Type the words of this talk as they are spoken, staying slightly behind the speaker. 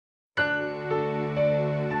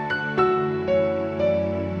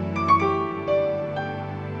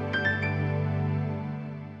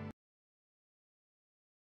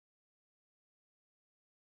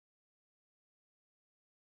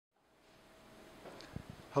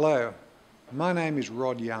Hello, my name is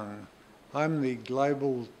Rod Young. I'm the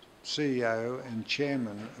Global CEO and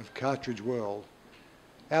Chairman of Catridge World.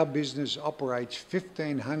 Our business operates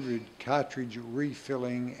 1,500 cartridge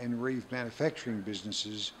refilling and remanufacturing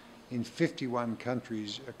businesses in 51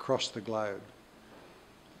 countries across the globe.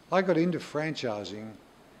 I got into franchising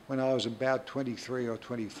when I was about 23 or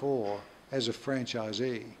 24 as a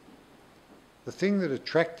franchisee. The thing that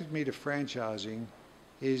attracted me to franchising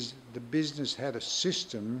is the business had a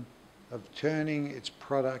system of turning its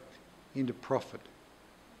product into profit.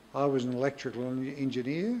 I was an electrical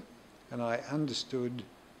engineer and I understood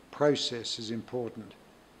process is important.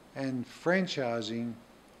 And franchising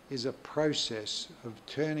is a process of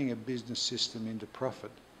turning a business system into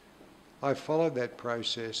profit. I followed that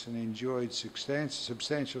process and enjoyed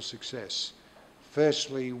substantial success.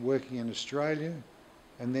 Firstly, working in Australia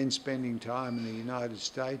and then spending time in the United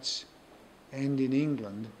States and in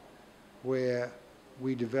England, where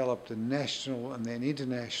we developed a national and then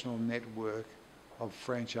international network of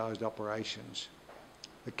franchised operations.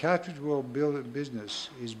 The Catridge World business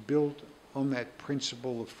is built on that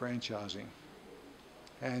principle of franchising.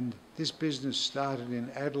 And this business started in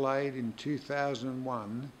Adelaide in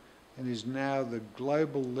 2001 and is now the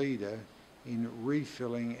global leader in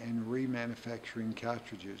refilling and remanufacturing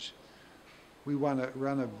cartridges. We run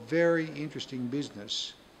a very interesting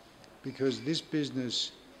business because this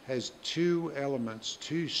business has two elements,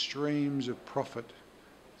 two streams of profit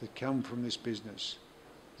that come from this business.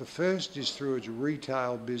 The first is through its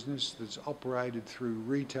retail business that's operated through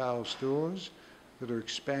retail stores that are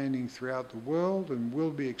expanding throughout the world and will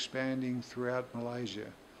be expanding throughout Malaysia.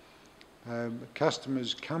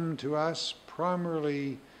 Customers come to us,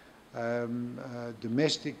 primarily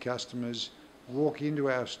domestic customers walk into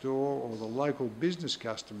our store, or the local business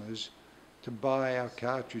customers, to buy our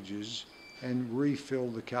cartridges and refill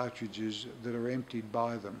the cartridges that are emptied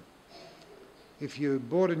by them. If you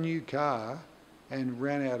bought a new car and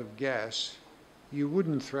ran out of gas, you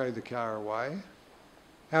wouldn't throw the car away.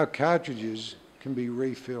 Our cartridges can be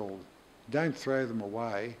refilled. Don't throw them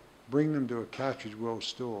away. Bring them to a Catridge World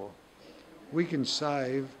store. We can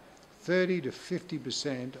save 30 to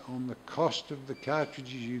 50% on the cost of the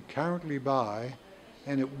cartridges you currently buy,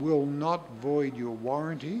 and it will not void your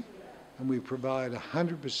warranty, and we provide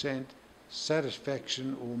 100%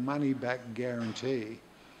 satisfaction or money back guarantee.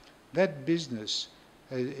 That business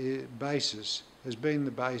basis has been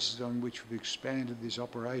the basis on which we've expanded this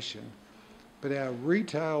operation. But our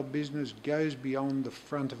retail business goes beyond the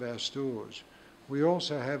front of our stores. We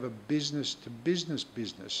also have a business-to-business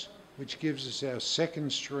business, which gives us our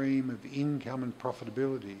second stream of income and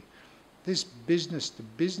profitability. This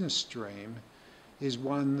business-to-business stream is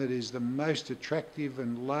one that is the most attractive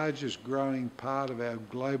and largest growing part of our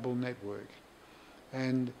global network.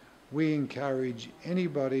 And we encourage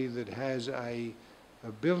anybody that has an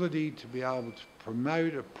ability to be able to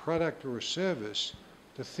promote a product or a service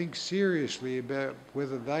to think seriously about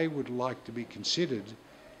whether they would like to be considered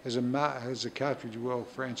as a Catridge World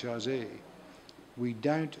franchisee. We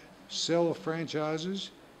don't sell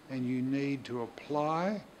franchises, and you need to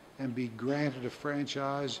apply and be granted a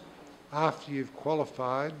franchise after you've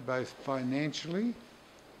qualified both financially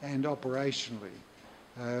and operationally.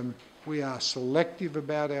 We are selective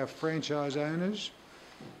about our franchise owners,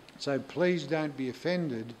 so please don't be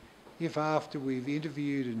offended if after we've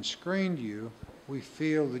interviewed and screened you, we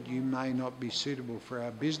feel that you may not be suitable for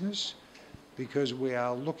our business, because we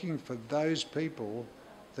are looking for those people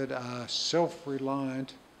that are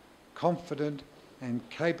self-reliant, confident and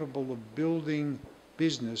capable of building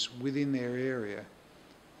business within their area.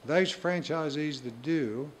 Those franchisees that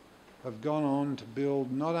do have gone on to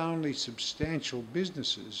build not only substantial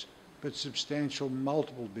businesses, but substantial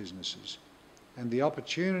multiple businesses. And the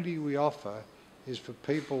opportunity we offer is for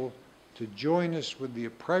people to join us with the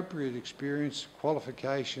appropriate experience,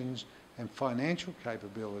 qualifications and financial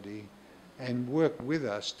capability, and work with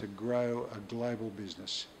us to grow a global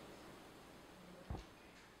business.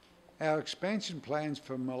 Our expansion plans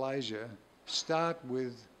for Malaysia start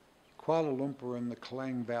with Kuala Lumpur and the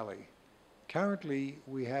Klang Valley. Currently,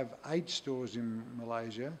 we have 8 stores in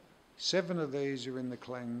Malaysia. 7 of these are in the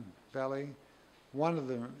Klang Valley. 1 of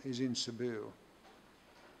them is in Cebu.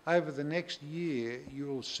 Over the next year, you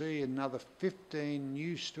will see another 15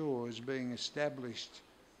 new stores being established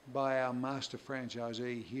by our master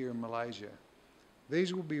franchisee here in Malaysia.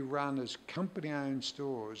 These will be run as company-owned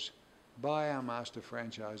stores by our master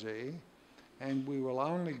franchisee, and we will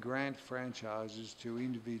only grant franchises to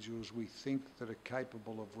individuals we think that are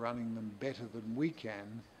capable of running them better than we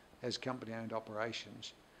can as company-owned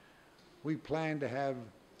operations. We plan to have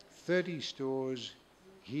 30 stores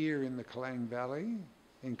here in the Klang Valley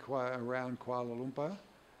around Kuala Lumpur,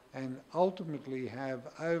 and ultimately have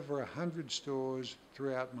over 100 stores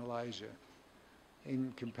throughout Malaysia.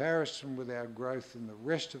 In comparison with our growth in the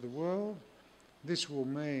rest of the world, this will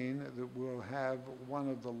mean that we'll have one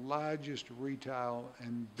of the largest retail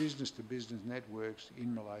and business-to-business networks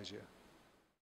in Malaysia.